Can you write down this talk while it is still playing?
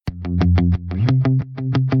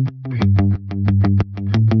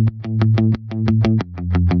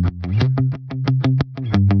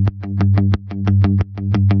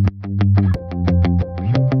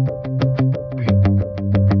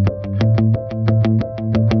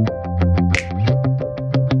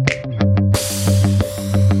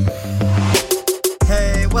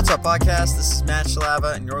podcast. This is Matt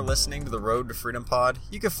Shalava, and you're listening to the Road to Freedom Pod.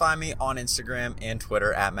 You can find me on Instagram and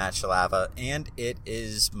Twitter at Matt Shalava, and it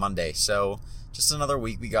is Monday, so just another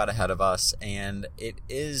week we got ahead of us, and it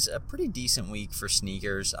is a pretty decent week for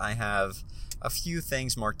sneakers. I have a few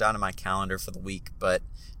things marked down in my calendar for the week, but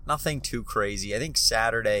nothing too crazy. I think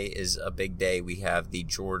Saturday is a big day. We have the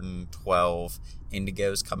Jordan 12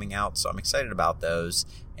 Indigos coming out, so I'm excited about those.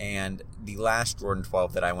 And the last Jordan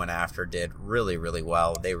 12 that I went after did really, really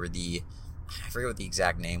well. They were I forget what the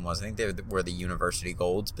exact name was. I think they were the University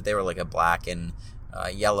Golds, but they were like a black and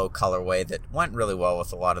yellow colorway that went really well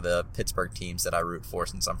with a lot of the Pittsburgh teams that I root for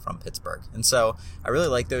since I'm from Pittsburgh. And so I really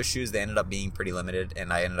like those shoes. They ended up being pretty limited,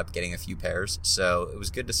 and I ended up getting a few pairs. So it was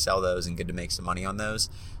good to sell those and good to make some money on those.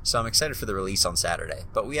 So I'm excited for the release on Saturday.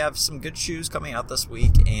 But we have some good shoes coming out this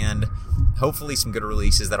week, and hopefully some good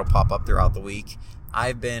releases that'll pop up throughout the week.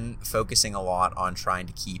 I've been focusing a lot on trying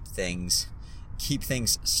to keep things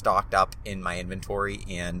stocked up in my inventory,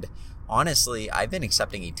 and honestly, I've been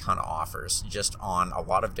accepting a ton of offers just on a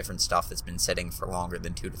lot of different stuff that's been sitting for longer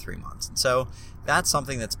than 2 to 3 months. And so that's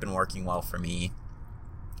something that's been working well for me,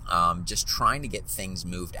 just trying to get things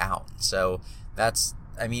moved out. So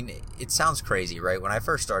it sounds crazy, right? When I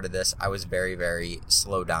first started this, I was very, very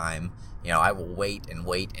slow dime. I will wait and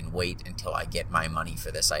wait and wait until I get my money for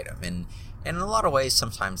this item. And in a lot of ways,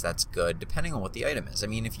 sometimes that's good, depending on what the item is. I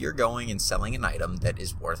mean, if you're going and selling an item that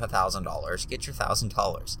is worth $1,000, get your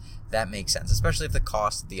 $1,000. That makes sense, especially if the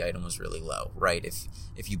cost of the item was really low, right?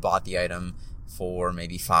 If you bought the item for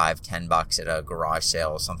maybe $5-10 at a garage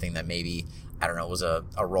sale, something that maybe, I don't know, was a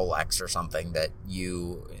Rolex or something that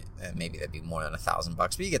maybe that'd be more than $1,000,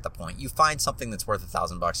 but you get the point. You find something that's worth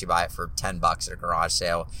 $1,000, you buy it for $10 at a garage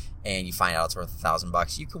sale, and you find out it's worth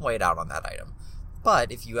 $1,000. You can wait out on that item.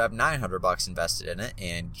 But if you have $900 invested in it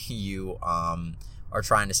and you are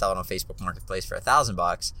trying to sell it on Facebook Marketplace for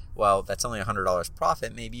 $1,000, well, that's only $100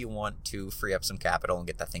 profit. Maybe you want to free up some capital and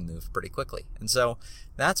get that thing moved pretty quickly. And so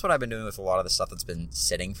that's what I've been doing with a lot of the stuff that's been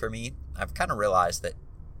sitting for me. I've kind of realized that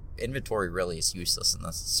inventory really is useless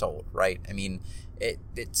unless it's sold, right? I mean,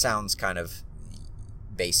 it sounds kind of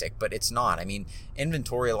basic, but it's not. I mean,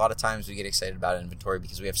 inventory, a lot of times we get excited about inventory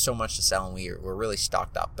because we have so much to sell and we're really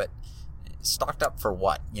stocked up. But stocked up for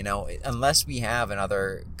what? Unless we have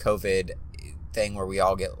another COVID thing where we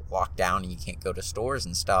all get locked down and you can't go to stores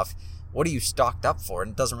and stuff, what are you stocked up for?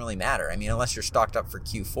 And it doesn't really matter. I mean, unless you're stocked up for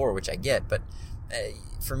Q4, which I get, but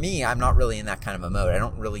for me, I'm not really in that kind of a mode. I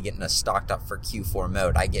don't really get in a stocked up for Q4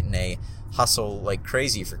 mode. I get in a hustle like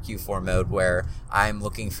crazy for Q4 mode where I'm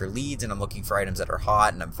looking for leads and I'm looking for items that are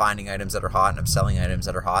hot and I'm finding items that are hot and I'm selling items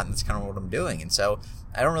that are hot, and that's kind of what I'm doing. And so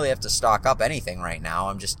I don't really have to stock up anything right now.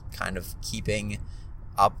 I'm just kind of keeping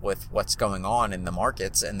up with what's going on in the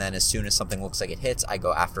markets, and then as soon as something looks like it hits, I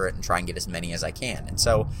go after it and try and get as many as I can. And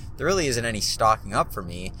so there really isn't any stocking up for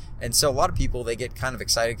me. And so a lot of people, they get kind of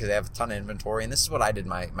excited because they have a ton of inventory, and this is what I did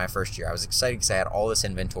my first year. I was excited because I had all this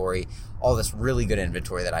inventory, all this really good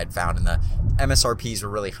inventory that I'd found, and the MSRPs were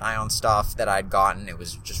really high on stuff that I'd gotten. It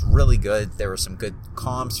was just really good. There were some good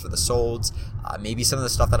comps for the solds. Maybe some of the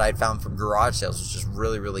stuff that I'd found from garage sales was just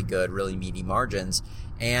really, really good, really meaty margins.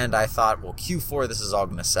 And I thought, well, Q4, this is all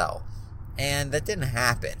going to sell. And that didn't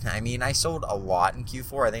happen. I mean, I sold a lot in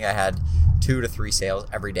Q4. I think I had 2 to 3 sales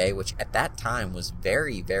every day, which at that time was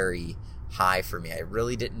very, very high for me. I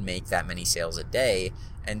really didn't make that many sales a day.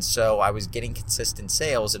 And so I was getting consistent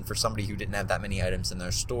sales. And for somebody who didn't have that many items in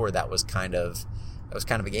their store, that was kind of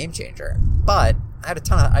a game changer. But I had a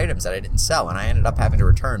ton of items that I didn't sell, and I ended up having to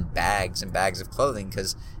return bags and bags of clothing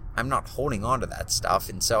because I'm not holding on to that stuff.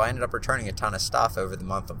 And so I ended up returning a ton of stuff over the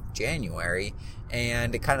month of January,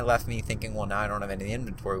 and it kind of left me thinking, well, now I don't have any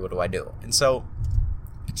inventory. What do I do? And so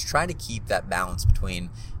it's trying to keep that balance between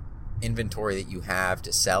inventory that you have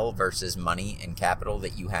to sell versus money and capital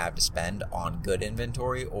that you have to spend on good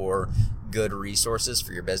inventory or good resources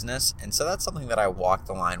for your business. And so that's something that I walk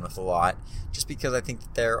the line with a lot, just because I think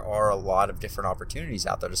that there are a lot of different opportunities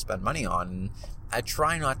out there to spend money on. And I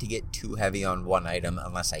try not to get too heavy on one item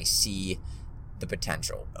unless I see the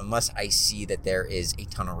potential, unless I see that there is a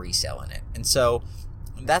ton of resale in it. And so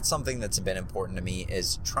that's something that's been important to me,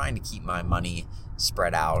 is trying to keep my money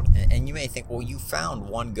spread out. And you may think, well, you found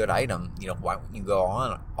one good item, why wouldn't you go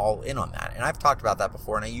all in on that? And I've talked about that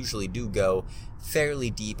before, and I usually do go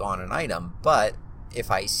fairly deep on an item. But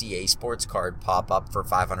if I see a sports card pop up for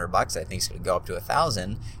 $500, I think it's going to go up to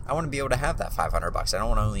 $1,000. I want to be able to have that $500. I don't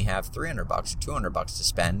want to only have $300 or $200 to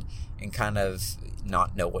spend and kind of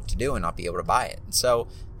not know what to do and not be able to buy it. And so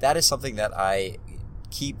that is something that I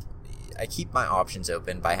keep my options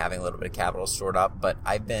open by having a little bit of capital stored up, but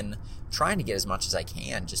I've been trying to get as much as I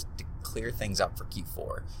can just to clear things up for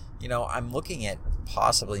Q4. I'm looking at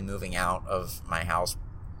possibly moving out of my house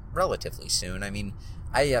relatively soon. I mean,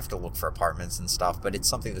 I have to look for apartments and stuff, but it's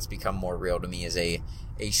something that's become more real to me as a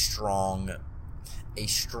strong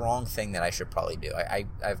thing that I should probably do.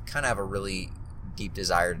 I've kind of have a really deep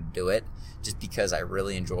desire to do it just because I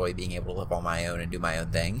really enjoy being able to live on my own and do my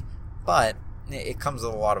own thing. But it comes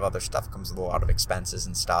with a lot of other stuff. It comes with a lot of expenses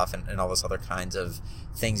and stuff and all those other kinds of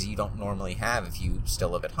things that you don't normally have if you still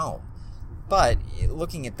live at home. But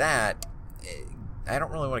looking at that, I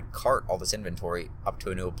don't really want to cart all this inventory up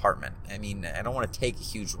to a new apartment. I mean, I don't want to take a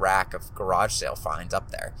huge rack of garage sale finds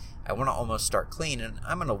up there. I want to almost start clean, and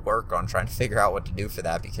I'm going to work on trying to figure out what to do for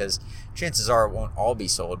that, because chances are it won't all be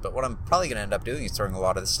sold. But what I'm probably going to end up doing is throwing a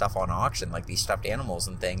lot of this stuff on auction, like these stuffed animals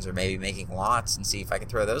and things, or maybe making lots and see if I can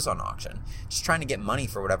throw those on auction. Just trying to get money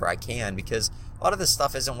for whatever I can, because a lot of this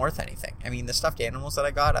stuff isn't worth anything. I mean, the stuffed animals that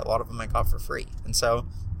I got, a lot of them I got for free.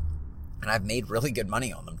 And I've made really good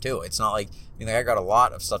money on them too. It's not like, I got a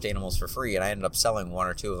lot of stuffed animals for free and I ended up selling one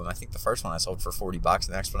or two of them. I think the first one I sold for $40,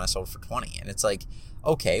 the next one I sold for $20. And it's like,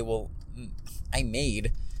 okay, well, I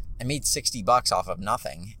made $60 off of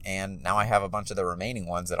nothing. And now I have a bunch of the remaining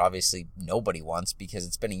ones that obviously nobody wants because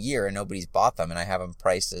it's been a year and nobody's bought them. And I have them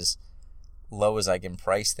priced as low as I can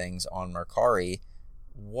price things on Mercari.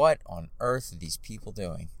 What on earth are these people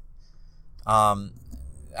doing? Sorry,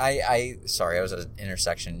 I was at an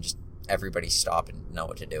intersection, just everybody stop and know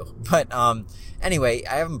what to do. But anyway,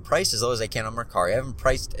 I have them priced as low as I can on Mercari. I have them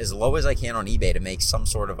priced as low as I can on eBay to make some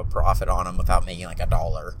sort of a profit on them without making like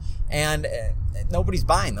 $1. And nobody's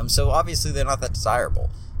buying them, so obviously they're not that desirable.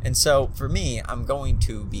 And so for me, I'm going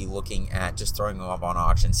to be looking at just throwing them up on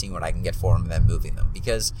auction, seeing what I can get for them, and then moving them.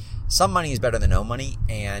 Because some money is better than no money,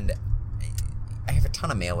 and I have a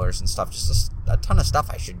ton of mailers and stuff, just a ton of stuff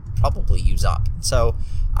I should probably use up. So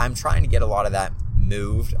I'm trying to get a lot of that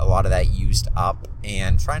moved, a lot of that used up,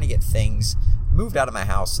 and trying to get things moved out of my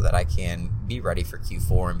house so that I can be ready for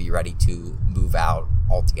Q4 and be ready to move out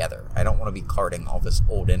altogether. I don't want to be carting all this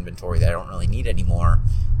old inventory that I don't really need anymore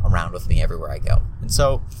around with me everywhere I go. And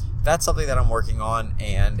so that's something that I'm working on,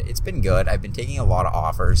 and it's been good. I've been taking a lot of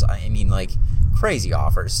offers. I mean, like crazy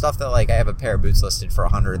offers, stuff that like I have a pair of boots listed for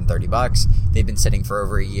 $130. They've been sitting for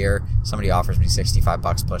over a year. Somebody offers me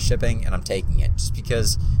 $65 plus shipping, and I'm taking it just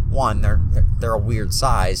because, one, they're a weird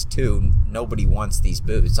size. Two, nobody wants these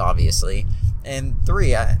boots, obviously, and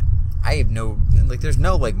three, I have no, like, there's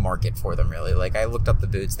no like market for them really. Like, I looked up the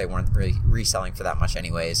boots, they weren't really reselling for that much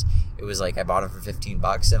anyways. It was like I bought them for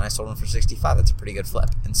 $15 and I sold them for $65. That's a pretty good flip.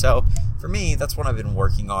 And so for me, that's what I've been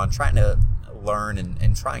working on, trying to learn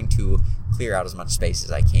and trying to clear out as much space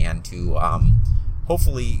as I can to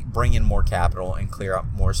hopefully bring in more capital and clear up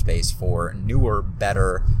more space for newer,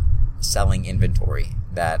 better selling inventory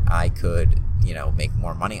that I could, make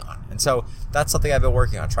more money on. And so that's something I've been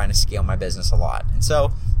working on, trying to scale my business a lot. And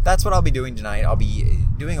so that's what I'll be doing tonight. I'll be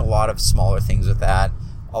doing a lot of smaller things with that,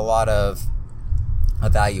 a lot of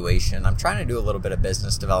evaluation. I'm trying to do a little bit of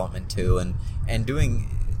business development too, and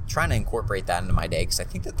trying to incorporate that into my day, because I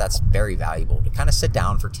think that that's very valuable to kind of sit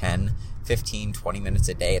down for 10, 15, 20 minutes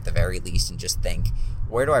a day at the very least and just think,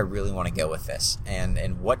 where do I really want to go with this?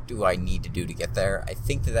 And what do I need to do to get there? I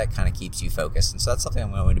think that kind of keeps you focused. And so that's something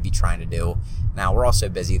I'm going to be trying to do. Now, we're all so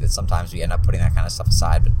busy that sometimes we end up putting that kind of stuff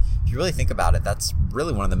aside. But if you really think about it, that's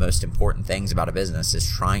really one of the most important things about a business, is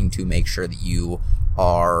trying to make sure that you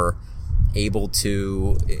are able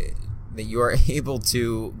to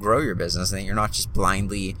grow your business, and that you're not just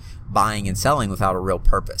blindly buying and selling without a real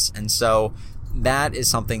purpose. And so that is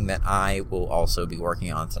something that I will also be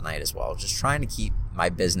working on tonight as well. Just trying to keep my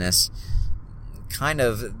business, kind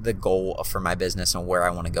of the goal for my business and where I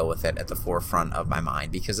want to go with it, at the forefront of my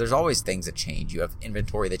mind, because there's always things that change. You have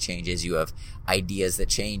inventory that changes, you have ideas that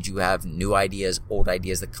change, you have new ideas, old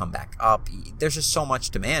ideas that come back up. There's just so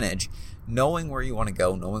much to manage. Knowing where you want to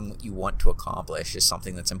go, knowing what you want to accomplish is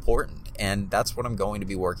something that's important. And that's what I'm going to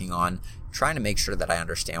be working on, trying to make sure that I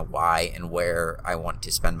understand why and where I want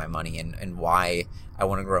to spend my money and why I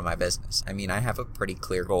want to grow my business. I mean, I have a pretty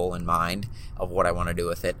clear goal in mind of what I want to do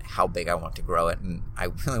with it, how big I want to grow it, and I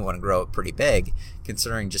really want to grow it pretty big,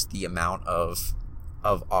 considering just the amount of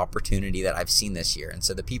opportunity that I've seen this year. And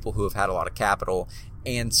so the people who have had a lot of capital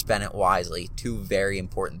and spent it wisely, two very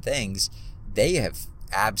important things, they have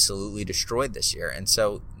absolutely destroyed this year. And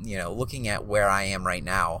so, looking at where I am right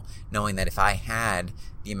now, knowing that if I had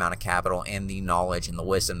the amount of capital and the knowledge and the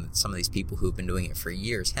wisdom that some of these people who've been doing it for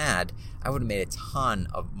years had, I would have made a ton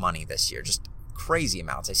of money this year, just crazy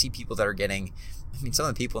amounts. I see people that are getting, some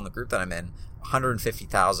of the people in the group that I'm in,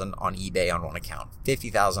 $150,000 on eBay on one account,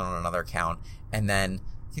 $50,000 on another account, and then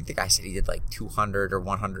I think the guy said he did like 200 or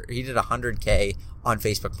 100. He did 100K on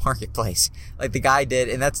Facebook Marketplace. Like the guy did,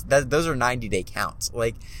 and those are 90-day counts.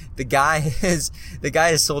 Like the guy has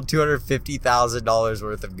sold $250,000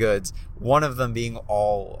 worth of goods. One of them being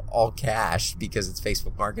all cash because it's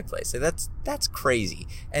Facebook Marketplace. So that's crazy.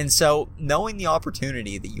 And so knowing the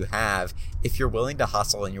opportunity that you have, if you're willing to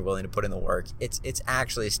hustle and you're willing to put in the work, it's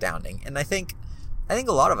actually astounding. And I think a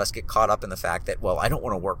lot of us get caught up in the fact that, well, I don't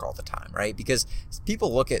want to work all the time, right? Because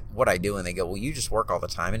people look at what I do and they go, well, you just work all the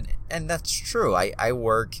time. And that's true. I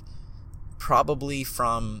work probably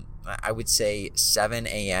from, I would say, 7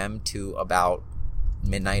 a.m. to about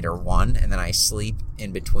midnight or 1. And then I sleep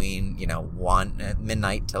in between, 1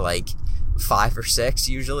 midnight to like 5 or 6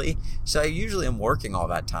 usually. So I usually am working all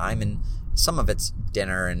that time. And some of it's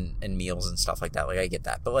dinner and meals and stuff like that. Like I get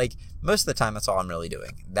that. But like most of the time, that's all I'm really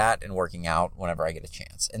doing. That and working out whenever I get a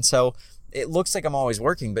chance. And so it looks like I'm always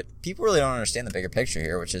working, but people really don't understand the bigger picture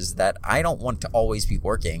here, which is that I don't want to always be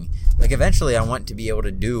working. Like eventually I want to be able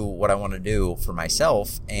to do what I want to do for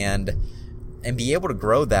myself and be able to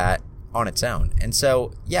grow that on its own. And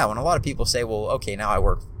so, yeah, when a lot of people say, well, okay, now I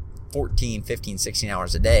work 14, 15, 16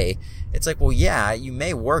 hours a day, it's like, well, yeah, you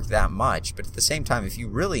may work that much, but at the same time, if you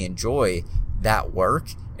really enjoy that work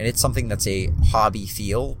and it's something that's a hobby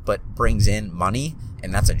feel but brings in money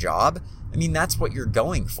and that's a job, I mean, that's what you're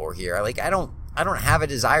going for here. Like I don't have a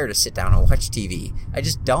desire to sit down and watch TV. I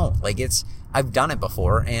just don't. Like I've done it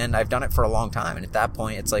before and I've done it for a long time, and at that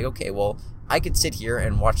point it's like, okay, well, I could sit here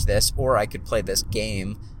and watch this, or I could play this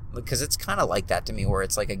game, because it's kind of like that to me, where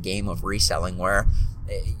it's like a game of reselling where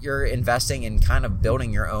you're investing in kind of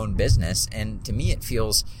building your own business. And to me, it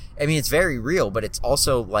feels, I mean, it's very real, but it's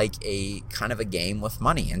also like a kind of a game with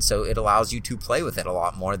money. And so it allows you to play with it a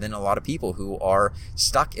lot more than a lot of people who are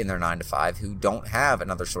stuck in their 9-to-5, who don't have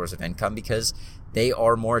another source of income because they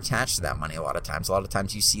are more attached to that money a lot of times. A lot of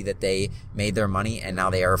times you see that they made their money and now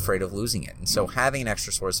they are afraid of losing it. And so having an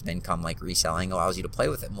extra source of income like reselling allows you to play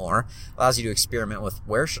with it more, allows you to experiment with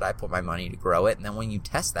where should I put my money to grow it. And then when you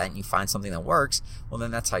test that and you find something that works, well,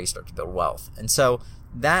 then that's how you start to build wealth. And so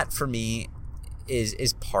that for me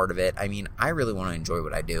is part of it. I mean, I really want to enjoy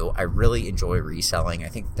what I do. I really enjoy reselling. I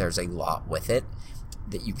think there's a lot with it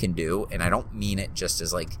that you can do, and I don't mean it just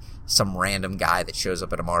as like some random guy that shows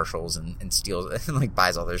up at a Marshall's and steals and like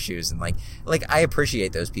buys all their shoes, and like I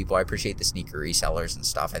appreciate those people. I appreciate the sneaker resellers and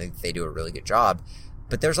stuff. I think they do a really good job.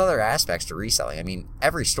 But there's other aspects to reselling. I mean,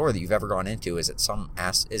 every store that you've ever gone into is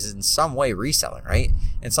in some way reselling, right?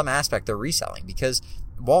 In some aspect, they're reselling, because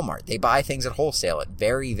Walmart, they buy things at wholesale at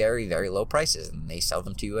very, very, very low prices, and they sell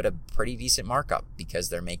them to you at a pretty decent markup because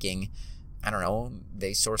they're making, I don't know,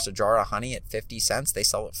 they source a jar of honey at 50 cents, they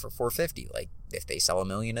sell it for $4.50. Like if they sell 1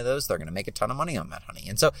 million of those, they're going to make a ton of money on that honey.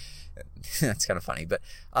 And so that's kind of funny, but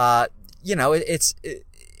it's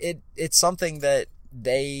something that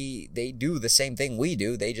they do the same thing we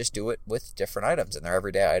do. They just do it with different items, and they're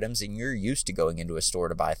everyday items, and you're used to going into a store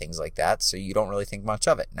to buy things like that, so you don't really think much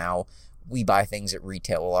of it. Now, we buy things at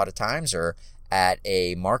retail a lot of times, or at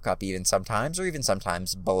a markup even sometimes, or even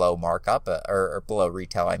sometimes below markup, or below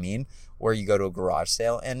retail, I mean, where you go to a garage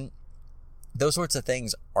sale. And those sorts of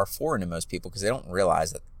things are foreign to most people because they don't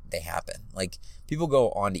realize that they happen. Like, people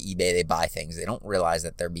go onto eBay, they buy things, they don't realize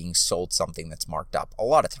that they're being sold something that's marked up a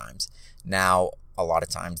lot of times. Now, a lot of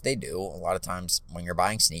times they do. A lot of times when you're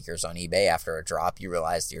buying sneakers on eBay after a drop, you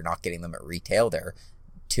realize that you're not getting them at retail. They're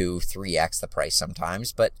 2-3x the price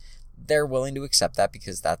sometimes, but they're willing to accept that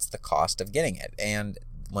because that's the cost of getting it. And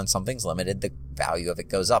when something's limited, the value of it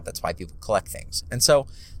goes up. That's why people collect things. And so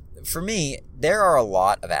for me, there are a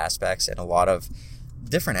lot of aspects and a lot of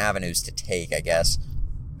different avenues to take, I guess,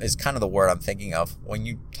 is kind of the word I'm thinking of when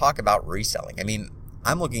you talk about reselling. I mean,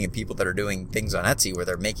 I'm looking at people that are doing things on Etsy where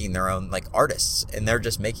they're making their own, like artists, and they're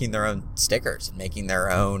just making their own stickers and making their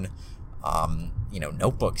own,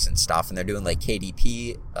 notebooks and stuff. And they're doing like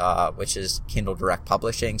KDP, which is Kindle Direct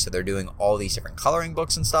Publishing. So they're doing all these different coloring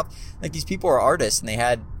books and stuff. Like, these people are artists, and they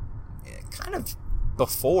had kind of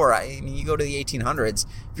before, I mean, you go to the 1800s,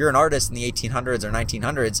 if you're an artist in the 1800s or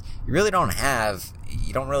 1900s,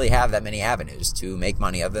 you don't really have that many avenues to make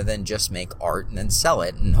money other than just make art and then sell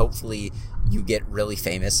it. And hopefully you get really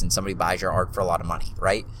famous and somebody buys your art for a lot of money,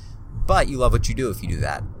 right? But you love what you do if you do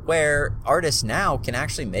that. Where artists now can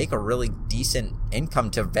actually make a really decent income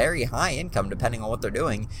to very high income, depending on what they're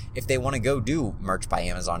doing, if they want to go do merch by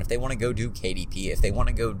Amazon, if they want to go do KDP, if they want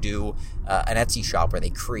to go do an Etsy shop where they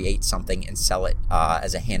create something and sell it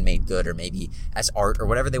as a handmade good, or maybe as art, or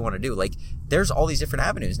whatever they want to do. Like, there's all these different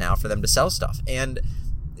avenues now for them to sell stuff. And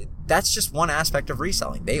that's just one aspect of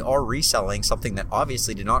reselling. They are reselling something that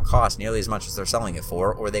obviously did not cost nearly as much as they're selling it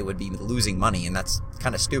for, or they would be losing money, and that's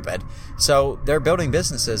kind of stupid. So they're building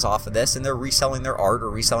businesses off of this, and they're reselling their art or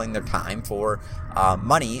reselling their time for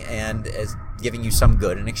money, and as giving you some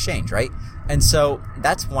good in exchange, right? And so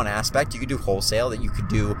that's one aspect. You could do wholesale, that you could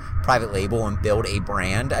do private label and build a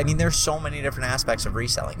brand. I mean, there's so many different aspects of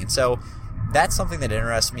reselling. And so that's something that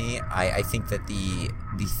interests me. I think that the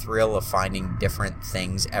thrill of finding different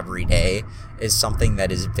things every day is something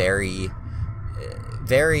that is very,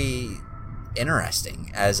 very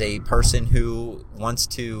interesting as a person who wants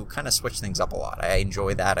to kind of switch things up a lot. I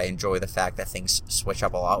enjoy that. I enjoy the fact that things switch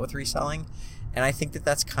up a lot with reselling. And I think that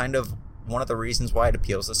that's kind of one of the reasons why it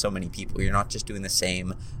appeals to so many people. You're not just doing the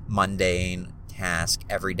same mundane task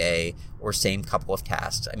every day or same couple of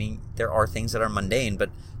tasks. I mean, there are things that are mundane, but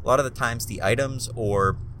a lot of the times the items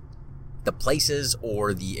or the places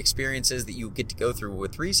or the experiences that you get to go through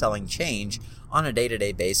with reselling change on a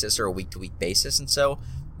day-to-day basis or a week-to-week basis. And so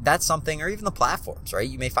that's something, or even the platforms, right?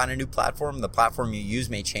 You may find a new platform. The platform you use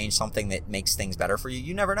may change something that makes things better for you.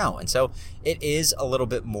 You never know. And so it is a little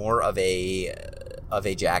bit more of a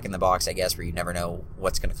jack in the box, I guess, where you never know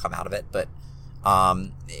what's going to come out of it. But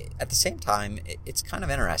at the same time, it's kind of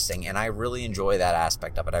interesting, and I really enjoy that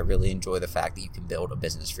aspect of it. I really enjoy the fact that you can build a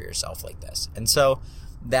business for yourself like this. And so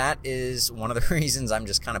that is one of the reasons I'm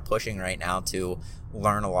just kind of pushing right now to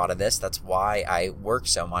learn a lot of this. That's why I work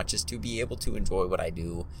so much, is to be able to enjoy what I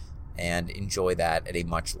do and enjoy that at a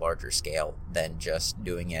much larger scale than just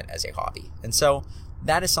doing it as a hobby. And so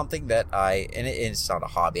that is something that and it's not a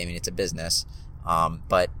hobby. I mean, it's a business.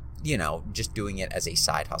 But, you know, just doing it as a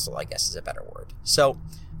side hustle, I guess, is a better word. So,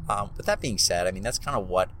 with that being said, I mean, that's kind of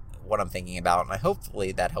what I'm thinking about. And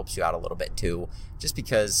hopefully that helps you out a little bit too, just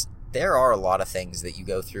because there are a lot of things that you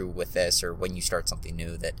go through with this, or when you start something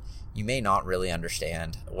new, that you may not really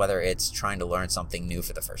understand, whether it's trying to learn something new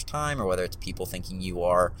for the first time, or whether it's people thinking you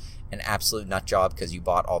are an absolute nut job because you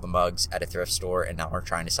bought all the mugs at a thrift store and now are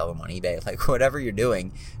trying to sell them on eBay. Like, whatever you're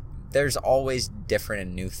doing, there's always different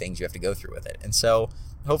and new things you have to go through with it. And so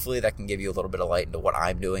hopefully that can give you a little bit of light into what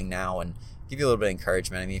I'm doing now and give you a little bit of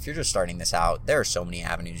encouragement. I mean, if you're just starting this out, there are so many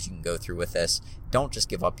avenues you can go through with this. Don't just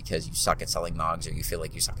give up because you suck at selling mugs, or you feel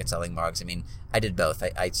like you suck at selling mugs. I mean, I did both.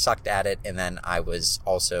 I sucked at it, and then I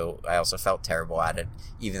also felt terrible at it,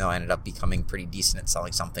 even though I ended up becoming pretty decent at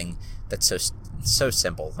selling something that's so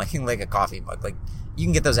simple, like a coffee mug. Like, you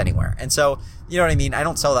can get those anywhere. And so, you know what I mean? I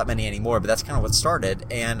don't sell that many anymore, but that's kind of what started.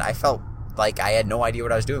 And I felt like I had no idea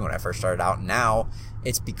what I was doing when I first started out. Now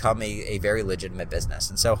it's become a very legitimate business.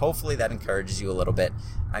 And so hopefully that encourages you a little bit.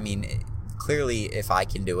 I mean, clearly, if I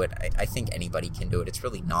can do it, I think anybody can do it.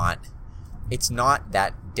 It's not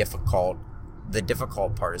that difficult. The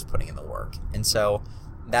difficult part is putting in the work. And so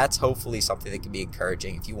that's hopefully something that can be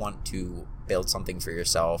encouraging. If you want to build something for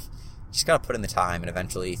yourself, you just got to put in the time, and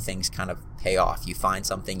eventually things kind of pay off. You find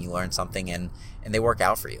something, you learn something, and they work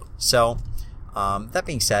out for you. So that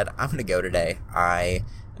being said, I'm going to go today. I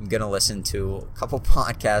am going to listen to a couple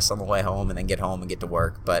podcasts on the way home and then get home and get to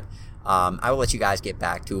work. But I will let you guys get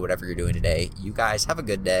back to whatever you're doing today. You guys have a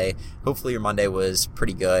good day. Hopefully your Monday was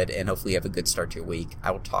pretty good, and hopefully you have a good start to your week.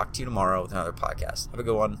 I will talk to you tomorrow with another podcast. Have a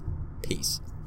good one. Peace.